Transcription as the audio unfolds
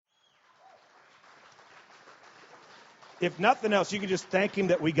if nothing else, you can just thank him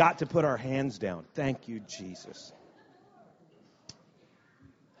that we got to put our hands down. Thank you, Jesus.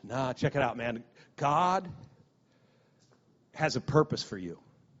 Nah, check it out, man. God has a purpose for you.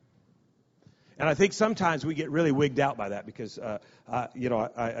 And I think sometimes we get really wigged out by that because,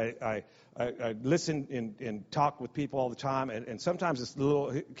 I listen and talk with people all the time, and sometimes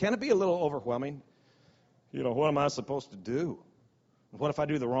can it be a little overwhelming? What am I supposed to do? What if I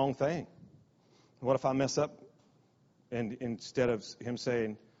do the wrong thing? What if I mess up? And instead of him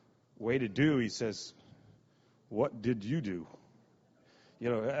saying, way to do, he says, what did you do?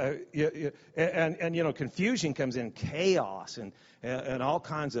 Confusion comes in, chaos and all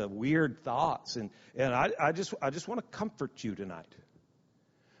kinds of weird thoughts. And I just want to comfort you tonight.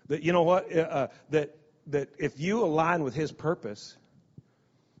 That you know what? That if you align with his purpose,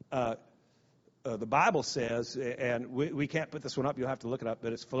 the Bible says, and we can't put this one up, you'll have to look it up,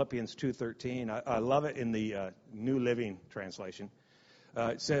 but it's Philippians 2:13. I love it in the New Living Translation.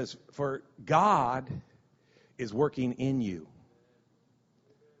 It says, for God is working in you.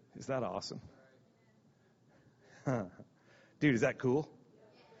 Is that awesome? Huh. Dude, is that cool?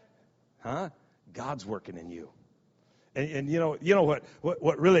 Huh? God's working in you. And you know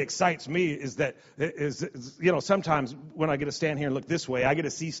what really excites me is that sometimes when I get to stand here and look this way, I get to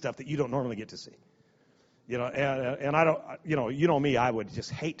see stuff that you don't normally get to see. And I don't, me, I would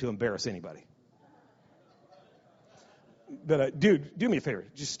just hate to embarrass anybody. But dude, do me a favor,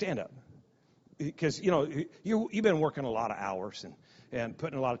 just stand up. Because you've been working a lot of hours and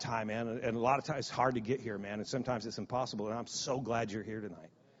putting a lot of time in, and a lot of times it's hard to get here, man, and sometimes it's impossible. And I'm so glad you're here tonight.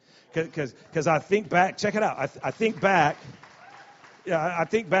 Because I think back, check it out. I think back,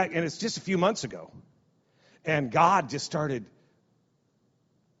 and it's just a few months ago, and God just started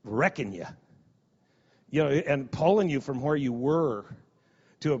wrecking you, and pulling you from where you were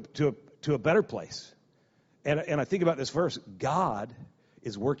to a better place. And I think about this verse: God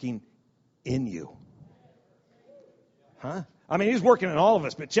is working in you. Huh? I mean, he's working in all of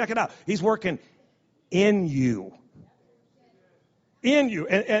us, but check it out. He's working in you. In you.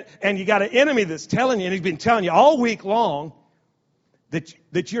 And you got an enemy that's telling you, and he's been telling you all week long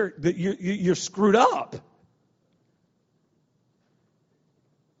that you're screwed up.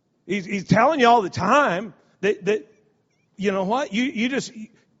 He's telling you all the time that you know what? You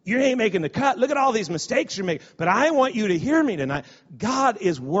ain't making the cut. Look at all these mistakes you're making. But I want you to hear me tonight. God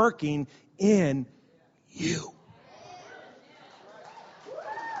is working in you.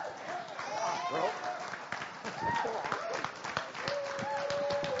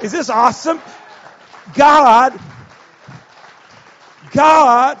 Is this awesome? God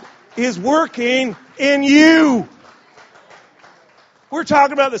is working in you. We're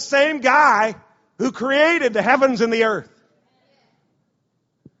talking about the same guy who created the heavens and the earth.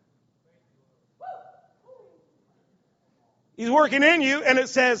 He's working in you, and it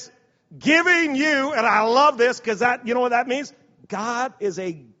says, giving you, and I love this because you know what that means? God is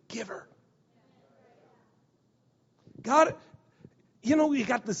a giver. God, you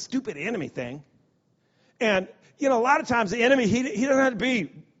got this stupid enemy thing. And, a lot of times the enemy, he doesn't have to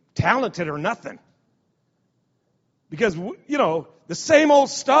be talented or nothing. Because, the same old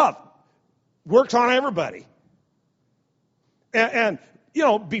stuff works on everybody. And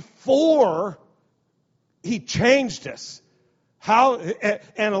before he changed us,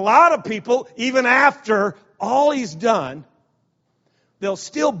 and a lot of people, even after all he's done, they'll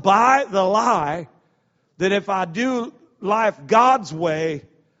still buy the lie that if I do life God's way,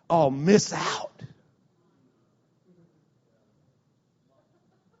 I'll miss out.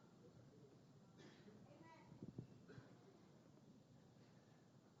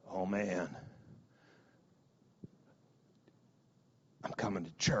 Oh, man. I'm coming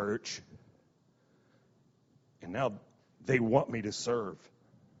to church, and now they want me to serve.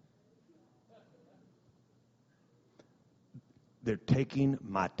 They're taking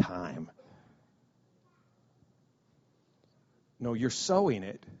my time. No, you're sowing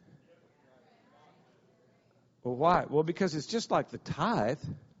it. Well, why? Well, because it's just like the tithe.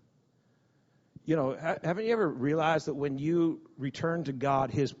 Haven't you ever realized that when you return to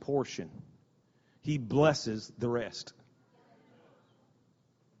God his portion, he blesses the rest?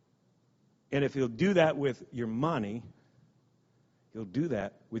 And if he'll do that with your money, he'll do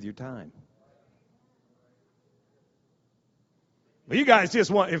that with your time. Well, you guys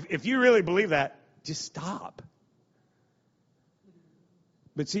just if you really believe that, just stop.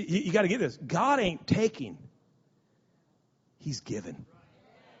 But see, you got to get this. God ain't taking. He's given.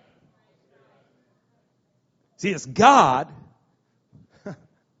 See, it's God.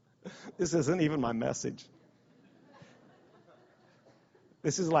 This isn't even my message.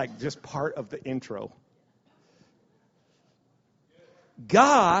 This is like just part of the intro.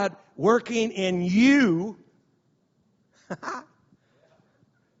 God working in you,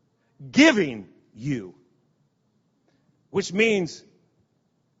 giving you, which means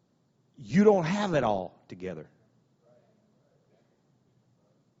you don't have it all together.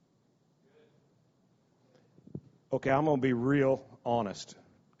 Okay, I'm going to be real honest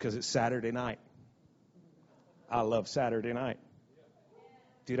because it's Saturday night. I love Saturday night.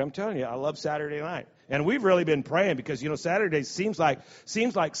 Dude, I'm telling you, I love Saturday night. And we've really been praying because, Saturday seems like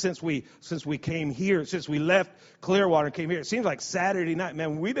since we came here, since we left Clearwater and came here, it seems like Saturday night,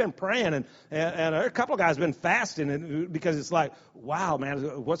 man, we've been praying and a couple of guys have been fasting and because it's like, wow,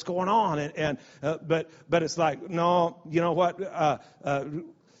 man, what's going on? But it's like, no, you know what?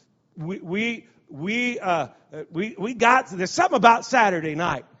 We got, there's something about Saturday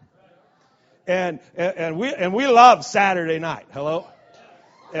night. And we love Saturday night. Hello?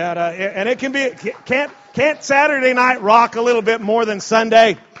 And it can be, can't Saturday night rock a little bit more than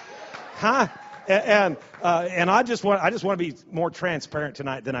Sunday? Huh? And I just want to be more transparent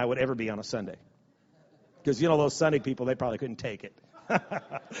tonight than I would ever be on a Sunday. Because, those Sunday people, they probably couldn't take it.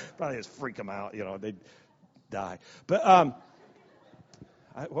 Probably just freak them out, they'd die. But,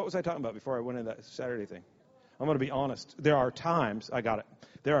 what was I talking about before I went into that Saturday thing? I'm going to be honest. There are times,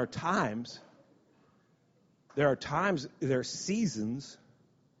 there are seasons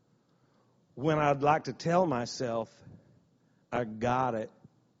when I'd like to tell myself, I got it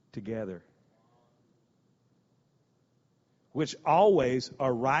together. Which always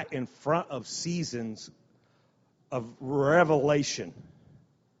are right in front of seasons of revelation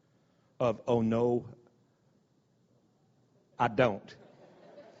of, oh no, I don't.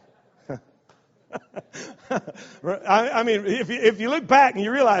 I mean, if you look back and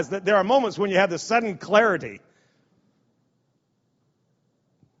you realize that there are moments when you have this sudden clarity.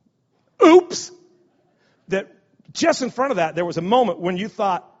 Oops! That just in front of that, there was a moment when you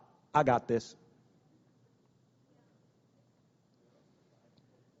thought, I got this.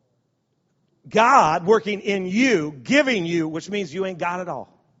 God working in you, giving you, which means you ain't got it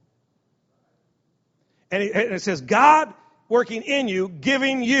all. And it says, God working in you,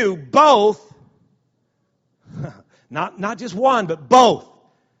 giving you both, not just one, but both.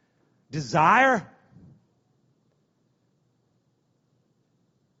 Desire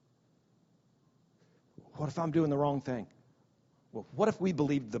what if I'm doing the wrong thing? Well, what if we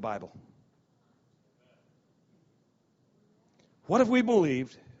believed the Bible? What if we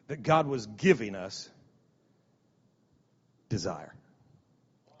believed that God was giving us desire,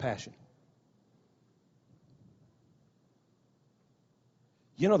 passion?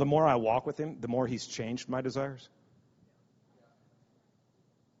 The more I walk with Him, the more He's changed my desires.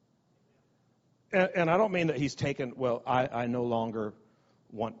 And I don't mean that He's taken, I no longer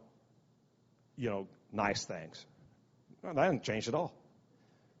want, nice things. No, that hasn't changed at all.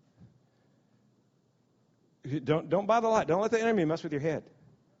 Don't buy the lie. Don't let the enemy mess with your head.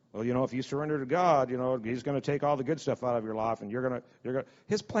 Well, if you surrender to God, He's going to take all the good stuff out of your life, and you're going to.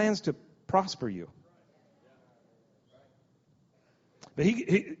 His plan's to prosper you. But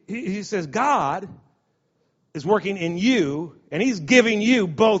he says God is working in you, and He's giving you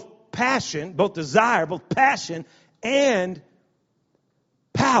both passion, both desire, both passion and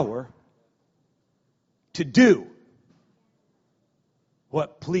power to do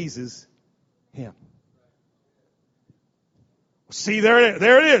what pleases Him. See, there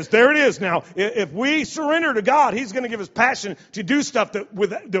it is. Now, if we surrender to God, He's going to give us passion to do stuff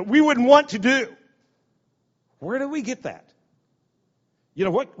that we wouldn't want to do. Where do we get that?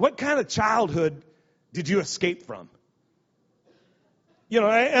 What kind of childhood did you escape from?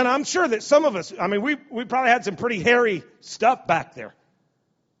 And I'm sure that some of us, we probably had some pretty hairy stuff back there.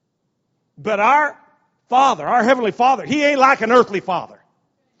 But our Father, our Heavenly Father, He ain't like an earthly father.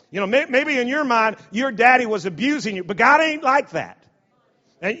 Maybe in your mind, your daddy was abusing you, but God ain't like that.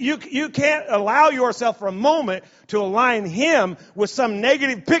 And you can't allow yourself for a moment to align Him with some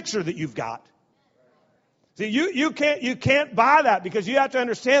negative picture that you've got. See, you can't buy that because you have to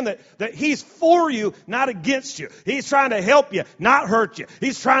understand that He's for you, not against you. He's trying to help you, not hurt you.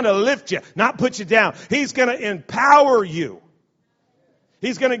 He's trying to lift you, not put you down. He's going to empower you.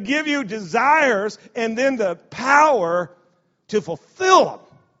 He's going to give you desires and then the power to fulfill them.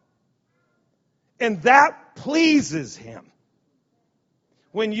 And that pleases Him.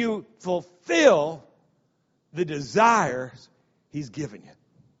 When you fulfill the desires He's given you.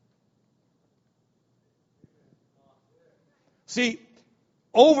 See,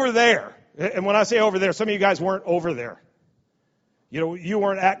 over there, and when I say over there, some of you guys weren't over there. You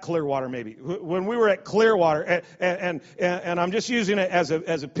weren't at Clearwater maybe. When we were at Clearwater, and I'm just using it as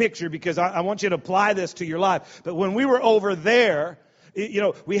a picture because I want you to apply this to your life. But when we were over there,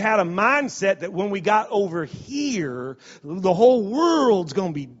 We had a mindset that when we got over here, the whole world's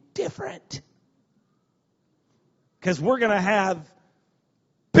going to be different. Because we're going to have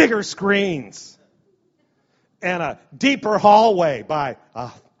bigger screens and a deeper hallway by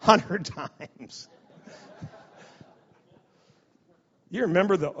 100 times. You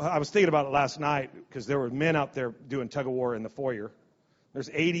remember I was thinking about it last night because there were men out there doing tug of war in the foyer. There's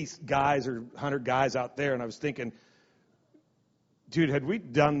 80 guys or 100 guys out there, and I was thinking, dude, had we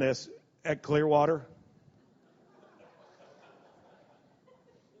done this at Clearwater?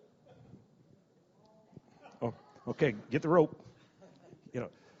 Oh, okay, get the rope.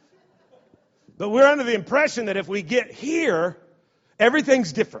 But we're under the impression that if we get here,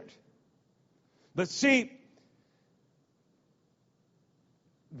 everything's different. But see,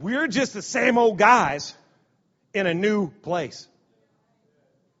 we're just the same old guys in a new place.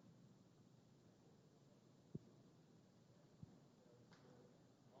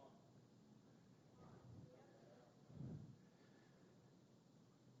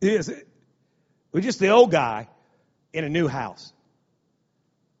 We're just the old guy in a new house.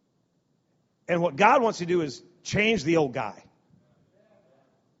 And what God wants to do is change the old guy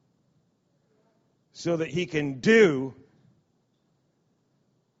so that he can do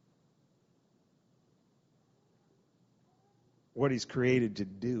what he's created to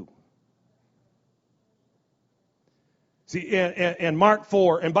do. See, in Mark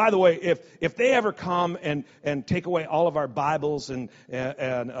 4, and by the way, if they ever come and take away all of our Bibles and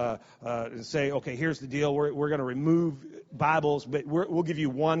say, okay, here's the deal, we're going to remove Bibles, but we'll give you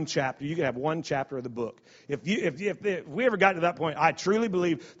one chapter. You can have one chapter of the book. If we ever got to that point, I truly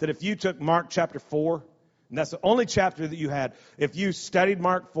believe that if you took Mark chapter 4, and that's the only chapter that you had, if you studied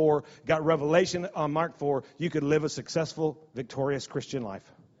Mark 4, got revelation on Mark 4, you could live a successful, victorious Christian life.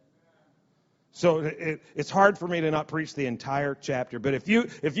 So it's hard for me to not preach the entire chapter. But if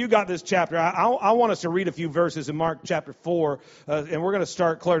you got this chapter, I want us to read a few verses in Mark chapter 4, and we're going to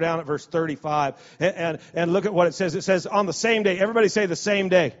start clear down at verse 35, and look at what it says. It says, on the same day, everybody say the same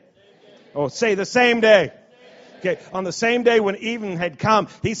day. Oh, say the same day. Okay, on the same day when evening had come,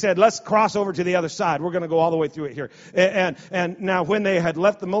 he said, let's cross over to the other side. We're going to go all the way through it here. And now when they had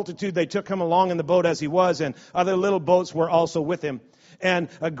left the multitude, they took him along in the boat as he was, and other little boats were also with him. And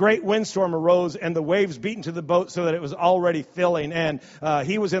a great windstorm arose, and the waves beat into the boat so that it was already filling. And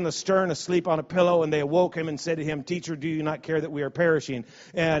he was in the stern asleep on a pillow, and they awoke him and said to him, Teacher, do you not care that we are perishing?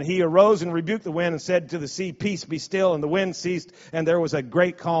 And he arose and rebuked the wind and said to the sea, Peace, be still. And the wind ceased, and there was a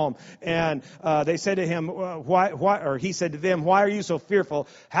great calm. And they said to him, or he said to them, Why are you so fearful?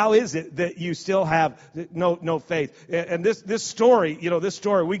 How is it that you still have no faith? And this story,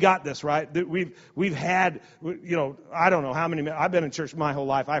 we got this, right? We've had, I don't know how many. I've been in church my whole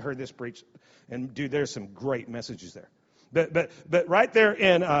life. I've heard this preached, and dude, there's some great messages there. But right there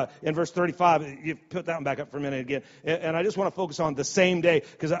in verse 35, you put that one back up for a minute again, and I just want to focus on the same day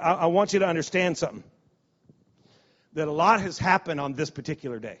because I want you to understand something. That a lot has happened on this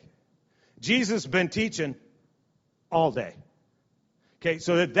particular day. Jesus has been teaching all day. Okay,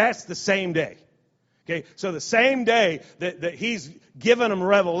 so that's the same day. Okay, so the same day that he's given them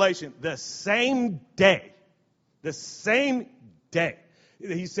revelation, the same day.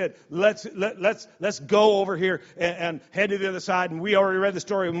 He said, let's go over here and head to the other side. And we already read the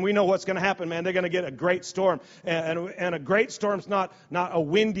story, and we know what's going to happen, man. They're going to get a great storm. And a great storm's not a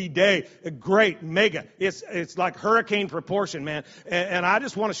windy day. A great, mega. It's like hurricane proportion, man. And I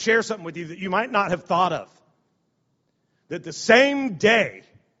just want to share something with you that you might not have thought of. That the same day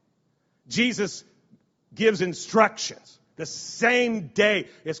Jesus gives instructions, the same day,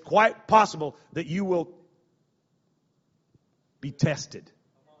 it's quite possible that you will be tested.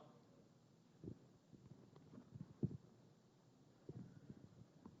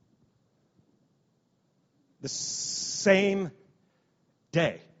 The same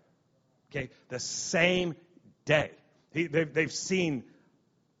day. Okay, the same day. They've seen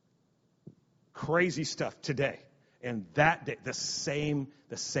crazy stuff today. And that day, the same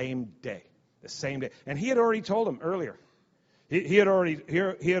day. The same day. And he had already told them earlier. He had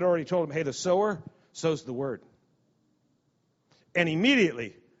already told them, hey, the sower sows the word. And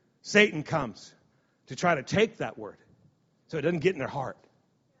immediately, Satan comes to try to take that word so it doesn't get in their heart.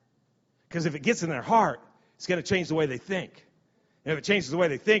 Because if it gets in their heart, it's going to change the way they think. And if it changes the way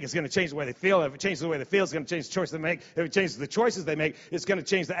they think, it's going to change the way they feel. And if it changes the way they feel, it's going to change the choices they make. If it changes the choices they make, it's going to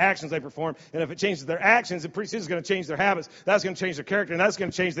change the actions they perform. And if it changes their actions, it pretty soon is going to change their habits. That's going to change their character, and that's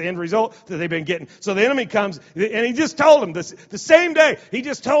going to change the end result that they've been getting. So the enemy comes, and he just told them this the same day. He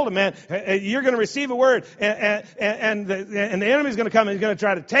just told them, man, you're going to receive a word, and the enemy's going to come and he's going to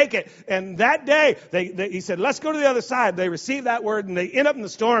try to take it. And that day, he said, let's go to the other side. They receive that word, and they end up in the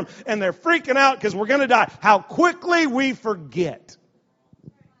storm, and they're freaking out because we're going to die. How quickly we forget.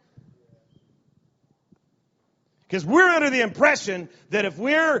 Because we're under the impression that if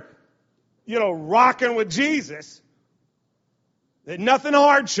we're, rocking with Jesus, that nothing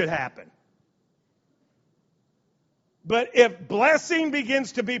hard should happen. But if blessing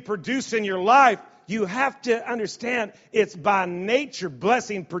begins to be produced in your life, you have to understand it's by nature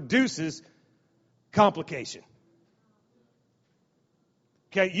blessing produces complication.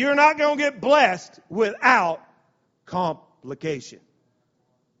 Okay, you're not going to get blessed without complication.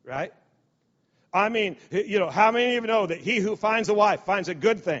 Right? I mean, how many of you know that he who finds a wife finds a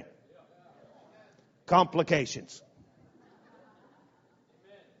good thing? Complications.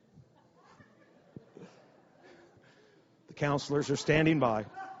 The counselors are standing by.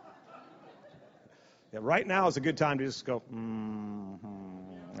 Yeah, right now is a good time to just go, I'm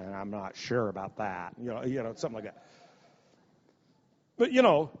not sure about that. Something like that. But,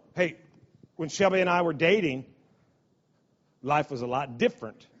 hey, when Shelby and I were dating, life was a lot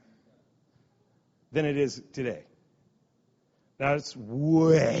different than it is today. Now it's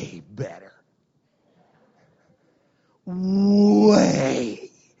way better. Way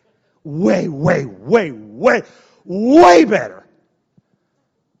better.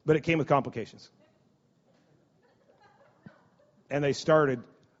 But it came with complications. And they started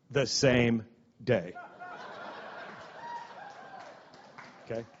the same day.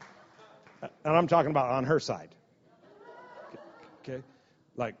 Okay? And I'm talking about on her side. Okay?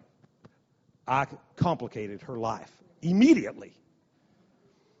 Like, I complicated her life immediately.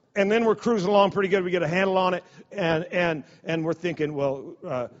 And then we're cruising along pretty good. We get a handle on it. And we're thinking,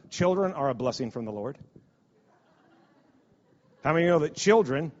 well, children are a blessing from the Lord. How many know that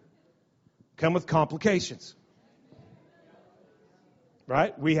children come with complications?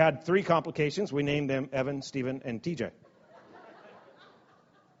 Right? We had 3 complications. We named them Evan, Stephen, and TJ.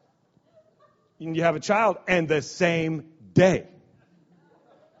 You have a child, and the same day.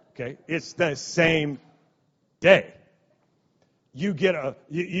 Okay? It's the same day. You get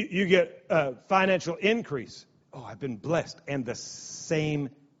a financial increase. Oh, I've been blessed. And the same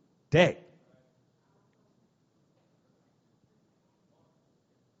day.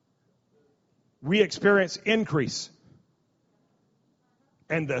 We experience increase.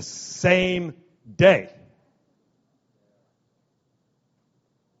 And the same day.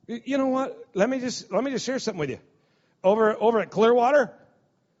 You know what? Let me just share something with you. Over at Clearwater,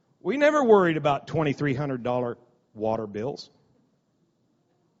 we never worried about $2,300 water bills.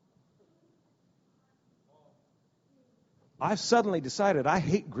 I've suddenly decided I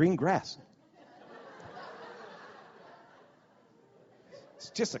hate green grass. It's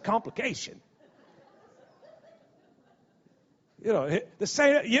just a complication. The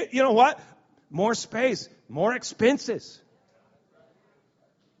same. You know what? More space, more expenses,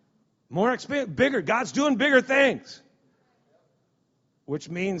 bigger. God's doing bigger things, which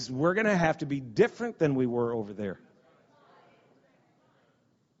means we're going to have to be different than we were over there.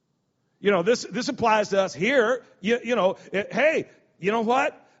 This applies to us here. Hey, you know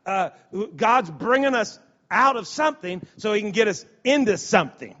what? God's bringing us out of something so He can get us into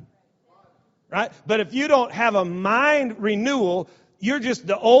something. Right? But if you don't have a mind renewal, you're just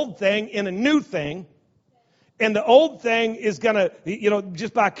the old thing in a new thing. And the old thing is going to,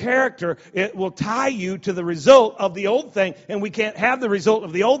 just by character, it will tie you to the result of the old thing. And we can't have the result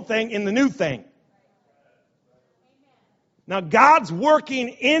of the old thing in the new thing. Now, God's working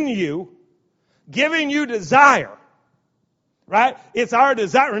in you, giving you desire. Right? It's our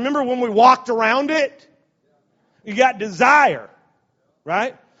desire. Remember when we walked around it? You got desire.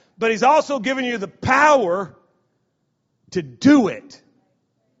 Right? But He's also given you the power to do it.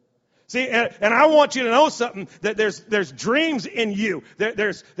 See, and I want you to know something, that there's dreams in you.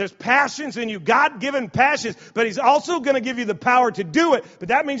 There's passions in you, God-given passions, but He's also going to give you the power to do it. But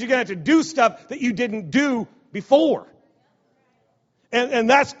that means you're going to have to do stuff that you didn't do before. And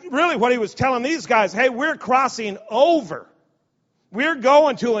that's really what He was telling these guys. Hey, we're crossing over. We're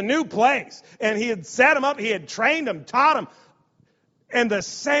going to a new place. And He had set them up. He had trained them, taught them. And the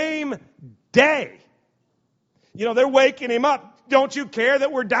same day, they're waking him up. Don't you care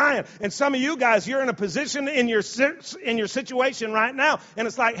that we're dying? And some of you guys, you're in a position in your situation right now, and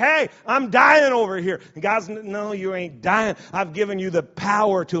it's like, hey, I'm dying over here. And God's, no, you ain't dying. I've given you the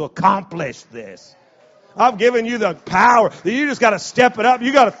power to accomplish this. I've given you the power. You just got to step it up.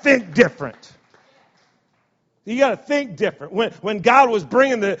 You got to think different. You got to think different. When God was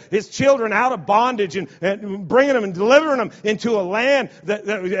bringing His children out of bondage and bringing them and delivering them into a land that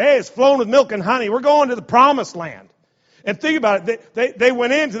hey, it's flowing with milk and honey. We're going to the promised land. And think about it. They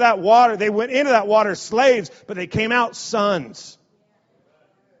went into that water. They went into that water slaves, but they came out sons.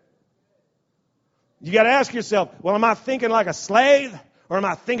 You got to ask yourself, well, am I thinking like a slave or am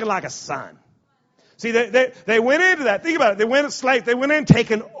I thinking like a son? See, they went into that. Think about it. They went as slaves. They went in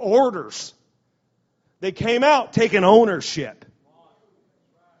taking orders. They came out taking ownership.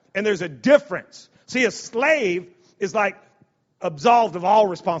 And there's a difference. See, a slave is like absolved of all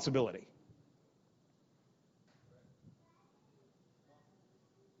responsibility.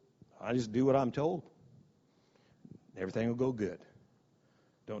 I just do what I'm told. Everything will go good.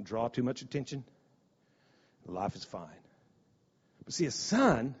 Don't draw too much attention. Life is fine. But see, a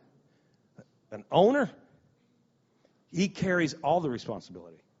son, an owner, he carries all the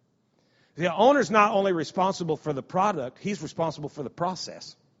responsibility. The owner's not only responsible for the product, he's responsible for the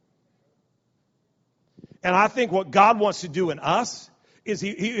process. And I think what God wants to do in us is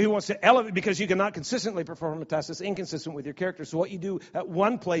he wants to elevate, because you cannot consistently perform a task that's inconsistent with your character. So what you do at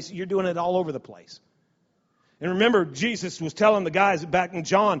one place, you're doing it all over the place. And remember, Jesus was telling the guys back in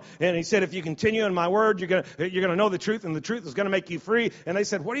John, and he said, if you continue in my word, you're gonna know the truth, and the truth is going to make you free. And they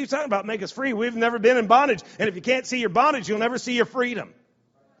said, what are you talking about, make us free? We've never been in bondage. And if you can't see your bondage, you'll never see your freedom.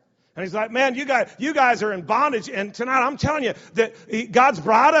 And he's like, man, you guys are in bondage. And tonight, I'm telling you that God's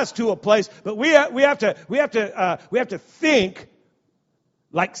brought us to a place, but we have to think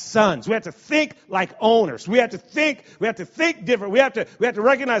like sons. We have to think like owners. We have to think different. We have to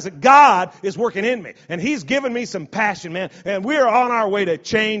recognize that God is working in me. And He's given me some passion, man. And we are on our way to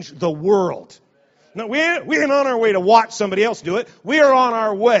change the world. No, we ain't on our way to watch somebody else do it. We are on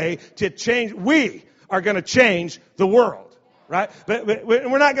our way to change. We are going to change the world. Right? But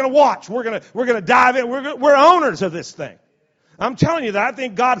we're not going to watch. We're going to dive in. We're owners of this thing. I'm telling you that I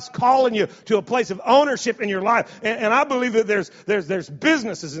think God's calling you to a place of ownership in your life. And I believe that there's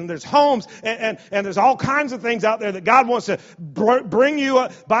businesses and there's homes and there's all kinds of things out there that God wants to bring you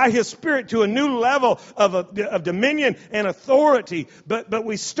by His Spirit to a new level of dominion and authority. But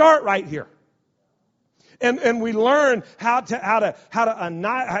we start right here. And we learn how to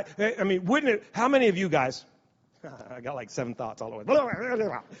annihilate. I mean, wouldn't it, how many of you guys, I got like 7 thoughts all the way.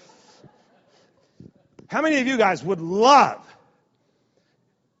 How many of you guys would love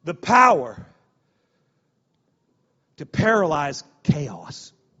the power to paralyze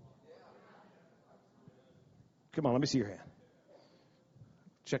chaos? Come on, let me see your hand.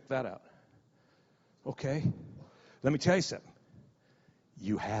 Check that out. Okay. Let me tell you something.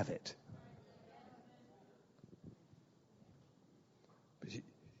 You have it. But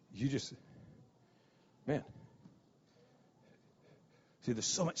you just, man. See, there's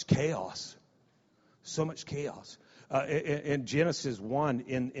so much chaos. So much chaos. In Genesis 1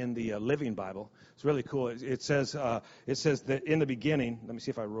 in the Living Bible, it's really cool. It says that in the beginning, let me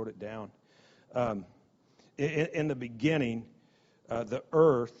see if I wrote it down. In the beginning, the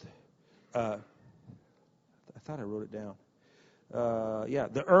earth, I thought I wrote it down.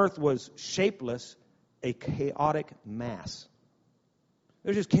 The earth was shapeless, a chaotic mass.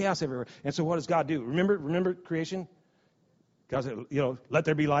 There's just chaos everywhere. And so what does God do? Remember creation? God said, let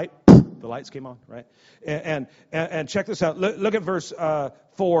there be light. The lights came on, right? And check this out. Look at verse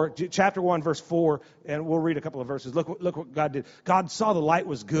 4, chapter 1, verse 4, and we'll read a couple of verses. Look what God did. God saw the light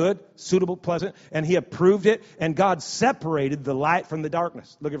was good, suitable, pleasant, and He approved it, and God separated the light from the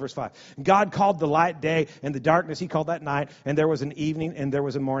darkness. Look at verse 5. God called the light day, and the darkness He called that night, and there was an evening, and there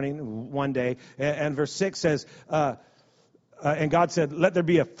was a morning one day. And verse 6 says, and God said, let there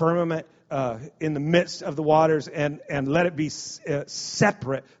be a firmament in the midst of the waters, and let it be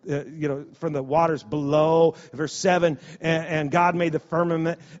separate, from the waters below. Verse 7, and God made the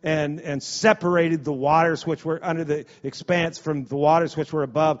firmament and separated the waters which were under the expanse from the waters which were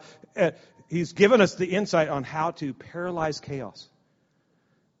above. He's given us the insight on how to paralyze chaos.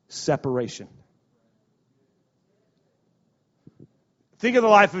 Separation. Think of the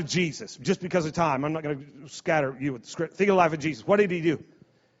life of Jesus, just because of time. I'm not going to scatter you with the script. Think of the life of Jesus. What did He do?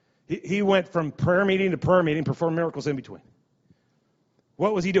 He went from prayer meeting to prayer meeting, performed miracles in between.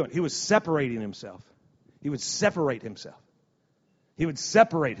 What was He doing? He was separating Himself. He would separate Himself. He would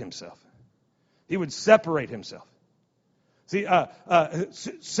separate Himself. He would separate Himself. See,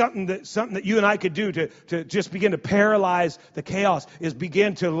 something that you and I could do to just begin to paralyze the chaos is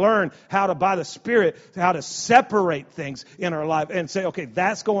begin to learn how to, by the Spirit, how to separate things in our life and say, okay,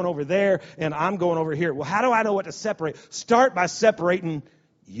 that's going over there and I'm going over here. Well, how do I know what to separate? Start by separating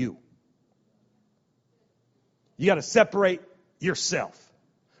you. You got to separate yourself.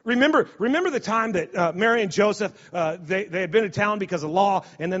 Remember the time that Mary and Joseph, they had been in town because of law,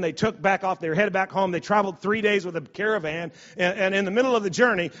 and then they were headed back home. They traveled 3 days with a caravan, and in the middle of the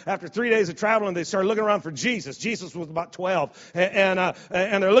journey, after 3 days of traveling, they started looking around for Jesus. Jesus was about 12, and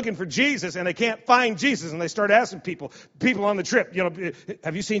they're looking for Jesus, and they can't find Jesus, and they start asking people on the trip,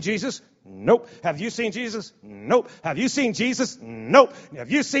 have you seen Jesus? Nope. Have you seen Jesus? Nope. Have you seen Jesus? Nope. Have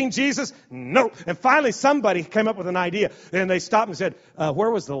you seen Jesus? Nope. And finally somebody came up with an idea, and they stopped and said,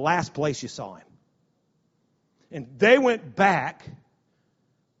 where was the last place you saw him? And they went back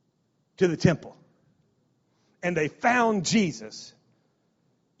to the temple, and they found Jesus.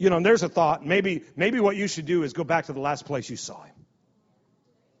 And there's a thought, maybe what you should do is go back to the last place you saw him.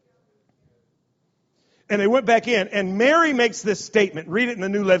 And they went back in, and Mary makes this statement. Read it in the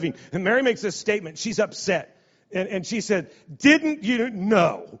New Living. And Mary makes this statement. She's upset. And she said, didn't you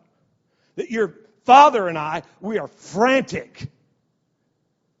know that your father and I, we are frantic?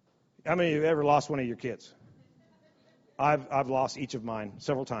 How many of you have ever lost one of your kids? I've lost each of mine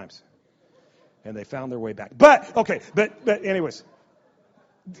several times. And they found their way back. But anyways.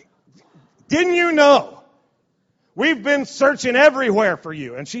 Didn't you know? We've been searching everywhere for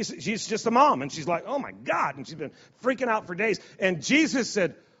you. And she's just a mom. And she's like, oh my God. And she's been freaking out for days. And Jesus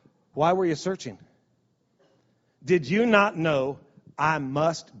said, why were you searching? Did you not know I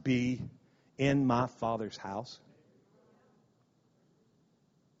must be in my Father's house?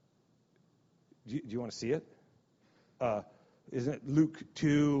 Do you want to see it? Isn't it Luke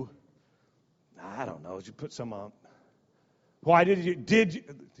 2? I don't know. Did you put some on? Why did you?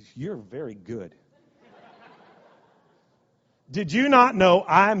 You're very good. Did you not know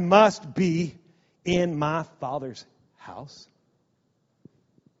I must be in my Father's house?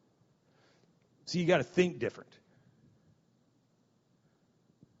 See, you got to think different.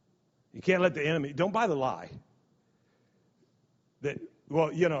 You can't let the enemy, don't buy the lie that,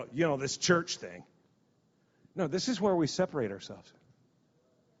 this church thing. No, this is where we separate ourselves.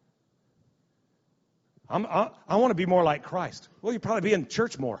 I want to be more like Christ. Well, you'll probably be in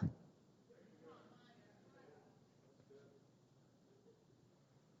church more.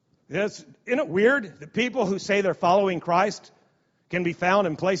 Isn't it weird that people who say they're following Christ can be found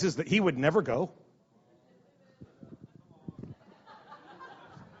in places that he would never go?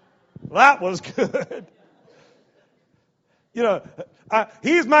 That was good.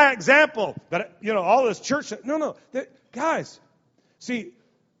 He's my example. But, all this church. No. Guys, see,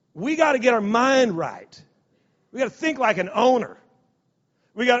 we got to get our mind right. We got to think like an owner.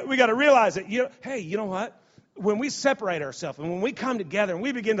 We got to realize that, hey, you know what? When we separate ourselves and when we come together and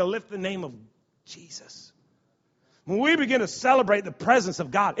we begin to lift the name of Jesus, when we begin to celebrate the presence of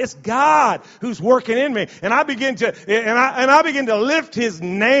God, it's God who's working in me, and I begin to lift His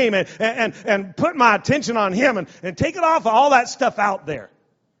name and put my attention on Him and take it off of all that stuff out there.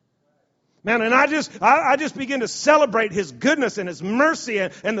 Man, and I just begin to celebrate His goodness and His mercy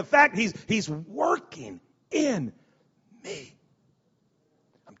and the fact He's working in me.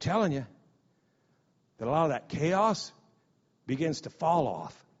 I'm telling you that a lot of that chaos begins to fall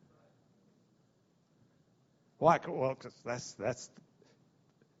off. Why? Well, because that's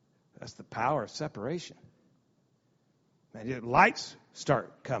the power of separation. Man, lights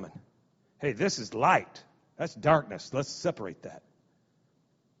start coming. Hey, this is light. That's darkness. Let's separate that.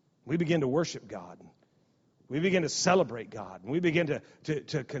 We begin to worship God. We begin to celebrate God. And we begin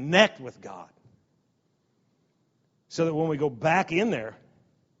to connect with God. So that when we go back in there,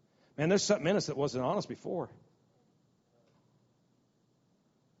 man, there's something in us that wasn't honest before.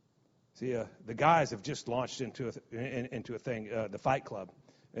 See, the guys have just launched into a thing, the Fight Club.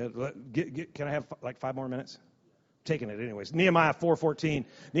 Can I have like 5 more minutes? I'm taking it anyways. Nehemiah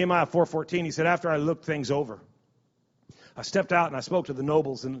 4:14. He said, after I looked things over, I stepped out and I spoke to the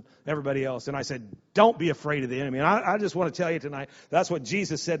nobles and everybody else, and I said, don't be afraid of the enemy. And I just want to tell you tonight, that's what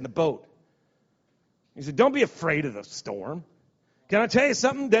Jesus said in the boat. He said, don't be afraid of the storm. Can I tell you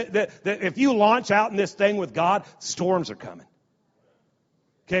something? That if you launch out in this thing with God, storms are coming.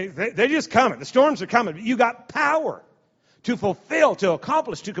 Okay, they're just coming. The storms are coming. But you got power to fulfill, to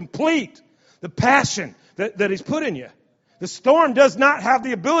accomplish, to complete the passion that He's put in you. The storm does not have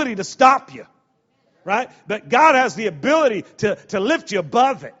the ability to stop you, right? But God has the ability to lift you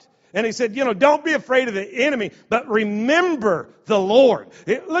above it. And He said, don't be afraid of the enemy, but remember the Lord.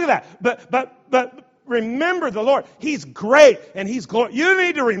 Look at that. But remember the Lord. He's great and He's glorious. You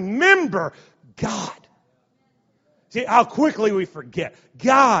need to remember God. See how quickly we forget.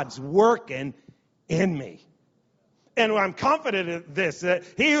 God's working in me. And I'm confident of this, that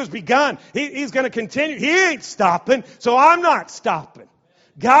He who's begun, He's going to continue. He ain't stopping, so I'm not stopping.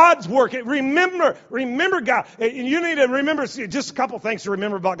 God's working. Remember God. And you need to remember just a couple things to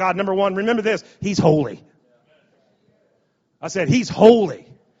remember about God. Number one, remember this. He's holy. I said He's holy.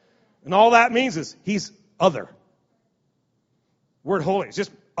 And all that means is He's other. Word holy is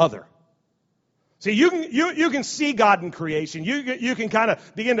just other. See, you can see God in creation. You can kind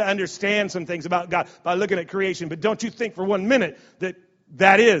of begin to understand some things about God by looking at creation. But don't you think for 1 minute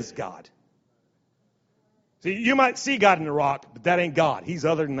that is God. See, you might see God in a rock, but that ain't God. He's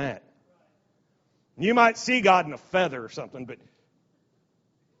other than that. You might see God in a feather or something, but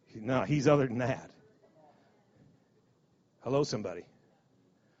no, He's other than that. Hello, somebody.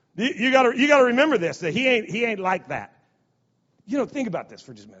 You got to remember this, that He ain't like that. Think about this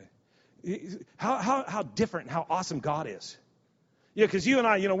for just a minute. How different and how awesome God is. Yeah, because you and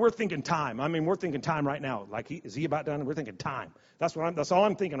I, we're thinking time. I mean, we're thinking time right now. Like, is He about done? We're thinking time. That's all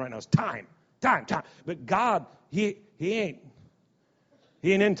I'm thinking right now is time. Time. But God, He ain't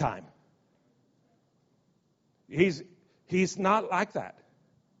in time. He's not like that.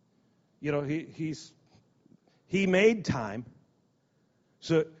 He made time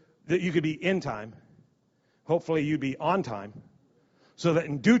so that you could be in time. Hopefully you'd be on time. So that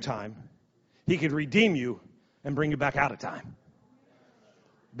in due time, He could redeem you and bring you back out of time.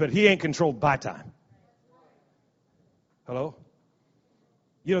 But He ain't controlled by time. Hello?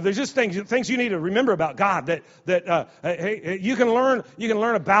 There's just things you need to remember about God that hey, you can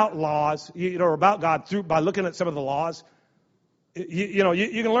learn about laws, about God by looking at some of the laws. You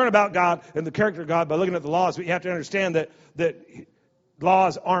can learn about God and the character of God by looking at the laws, but you have to understand that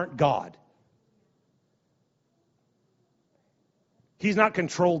laws aren't God. He's not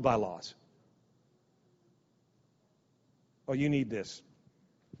controlled by laws. Oh, you need this.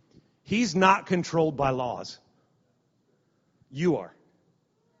 He's not controlled by laws. You are.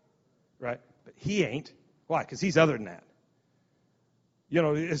 Right? But He ain't. Why? Because He's other than that.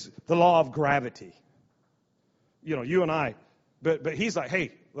 It's the law of gravity. You and I. But He's like,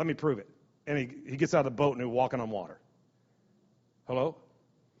 hey, let me prove it. And he gets out of the boat and he's walking on water. Hello?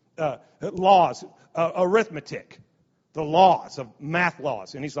 Laws, arithmetic. The laws of math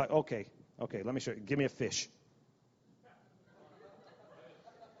laws. And He's like, okay, let me show you. Give me a fish.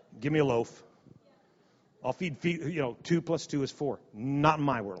 Give me a loaf. I'll feed 2 plus 2 is 4. Not in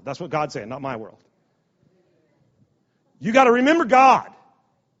my world. That's what God's saying, not my world. You got to remember God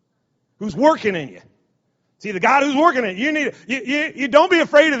who's working in you. See, the God who's working in you, you don't be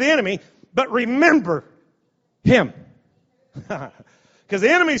afraid of the enemy, but remember Him. Because the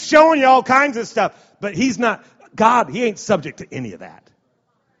enemy's showing you all kinds of stuff, but He's not. God, He ain't subject to any of that.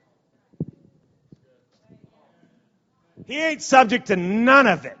 He ain't subject to none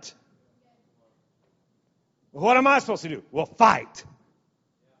of it. What am I supposed to do? Well, fight.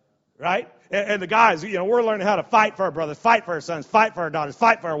 Right? And the guys, we're learning how to fight for our brothers, fight for our sons, fight for our daughters,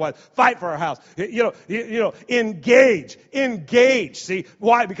 fight for our wives, fight for our house. Engage. See,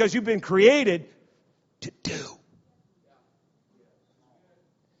 why? Because you've been created to do.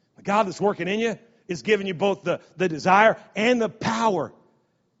 The God that's working in you is giving you both the desire and the power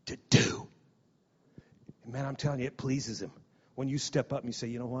to do. And man, I'm telling you, it pleases Him when you step up and you say,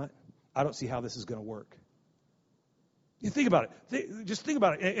 you know what? I don't see how this is going to work. You think about it. Just think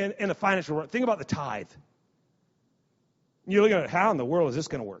about it in the financial world. Think about the tithe. You're looking at how in the world is this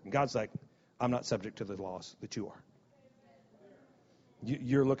going to work? And God's like, I'm not subject to the laws that you are.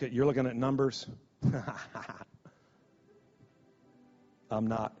 You're looking at numbers. I'm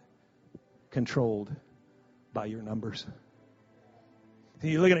not controlled by your numbers.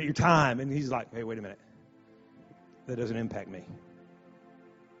 And you're looking at your time, and He's like, hey, wait a minute. That doesn't impact me.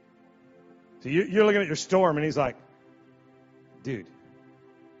 So you're looking at your storm, and He's like, dude,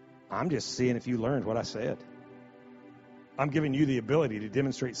 I'm just seeing if you learned what I said. I'm giving you the ability to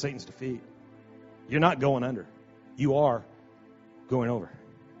demonstrate Satan's defeat. You're not going under. You are going over.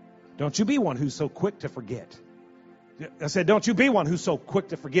 Don't you be one who's so quick to forget. I said, don't you be one who's so quick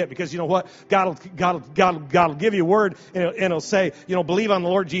to forget, because you know what? God will give you a word, and He'll say, believe on the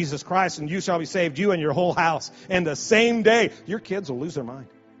Lord Jesus Christ and you shall be saved, you and your whole house. And the same day, your kids will lose their mind.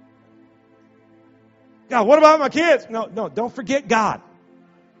 God, what about my kids? No, don't forget God,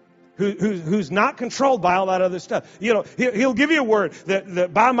 who's not controlled by all that other stuff. He'll give you a word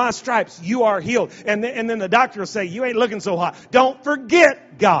that by my stripes you are healed. And then the doctor will say, you ain't looking so hot. Don't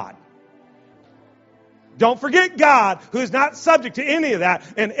forget God. Don't forget God, who is not subject to any of that.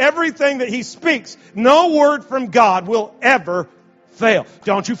 And everything that He speaks, no word from God will ever fail.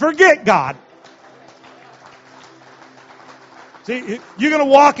 Don't you forget God. See, you're going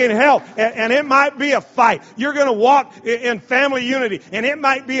to walk in health, and it might be a fight. You're going to walk in family unity, and it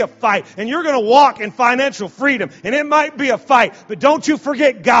might be a fight. And you're going to walk in financial freedom, and it might be a fight. But don't you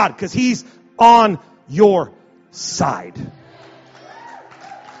forget God, because He's on your side.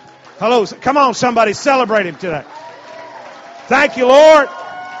 Hello, come on, somebody, celebrate Him today. Thank you, Lord.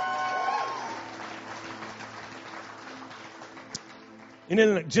 And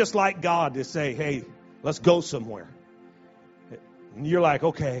isn't it just like God to say, hey, let's go somewhere? And you're like,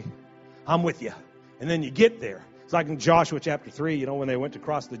 okay, I'm with you. And then you get there. It's like in Joshua chapter 3, when they went to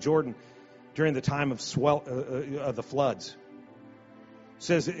cross the Jordan during the time of the floods. It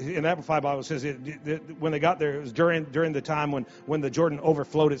says in the Amplified Bible, it says when they got there, it was during the time when the Jordan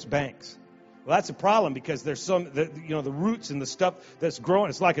overflowed its banks. Well, that's a problem because there's the roots and the stuff that's growing.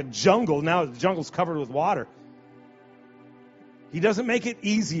 It's like a jungle. Now the jungle's covered with water. He doesn't make it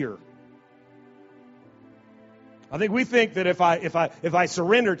easier. I think we think that if I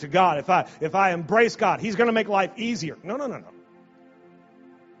surrender to God, if I embrace God, He's going to make life easier. No.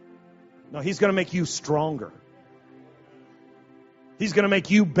 No, He's going to make you stronger. He's going to make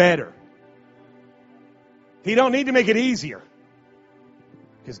you better. He don't need to make it easier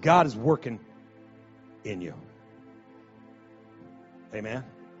because God is working in you. Amen.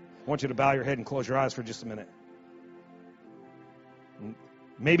 I want you to bow your head and close your eyes for just a minute.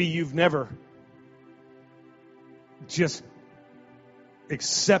 Maybe you've never just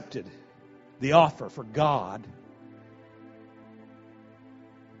accepted the offer for God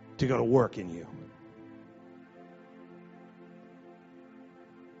to go to work in you.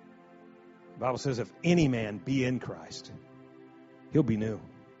 The Bible says if any man be in Christ, he'll be new.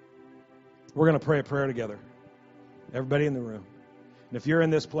 We're going to pray a prayer together. Everybody in the room. And if you're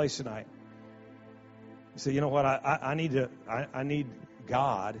in this place tonight, you say, you know what, I need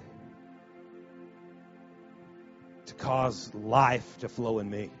God to cause life to flow in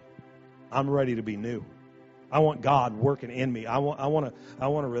me. I'm ready to be new. I want God working in me. I want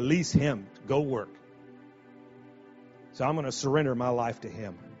to release Him to go work. So I'm going to surrender my life to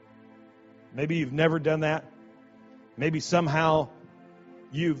Him. Maybe you've never done that. Maybe somehow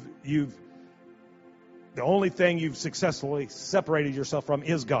you've the only thing you've successfully separated yourself from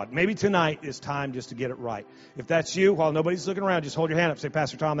is God. Maybe tonight is time just to get it right. If that's you, while nobody's looking around, just hold your hand up. Say,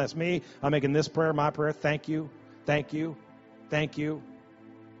 Pastor Thom, that's me. I'm making this prayer my prayer. Thank you. Thank you. Thank you.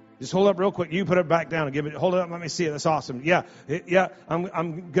 Just hold it up real quick. You put it back down and hold it up. Let me see it. That's awesome. Yeah.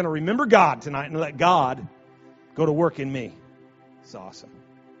 I'm going to remember God tonight and let God go to work in me. It's awesome.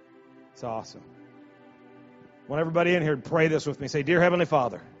 It's awesome. I want everybody in here to pray this with me. Say, Dear Heavenly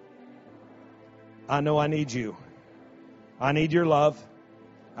Father, I know I need you. I need your love.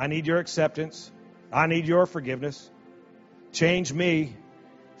 I need your acceptance. I need your forgiveness. Change me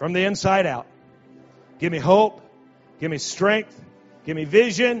from the inside out. Give me hope. Give me strength. Give me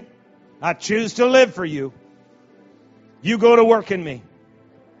vision. I choose to live for you. You go to work in me.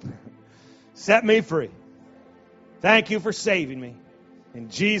 Set me free. Thank you for saving me. In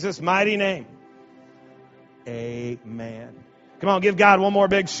Jesus' mighty name. Amen. Come on, give God one more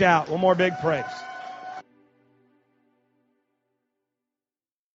big shout. One more big praise.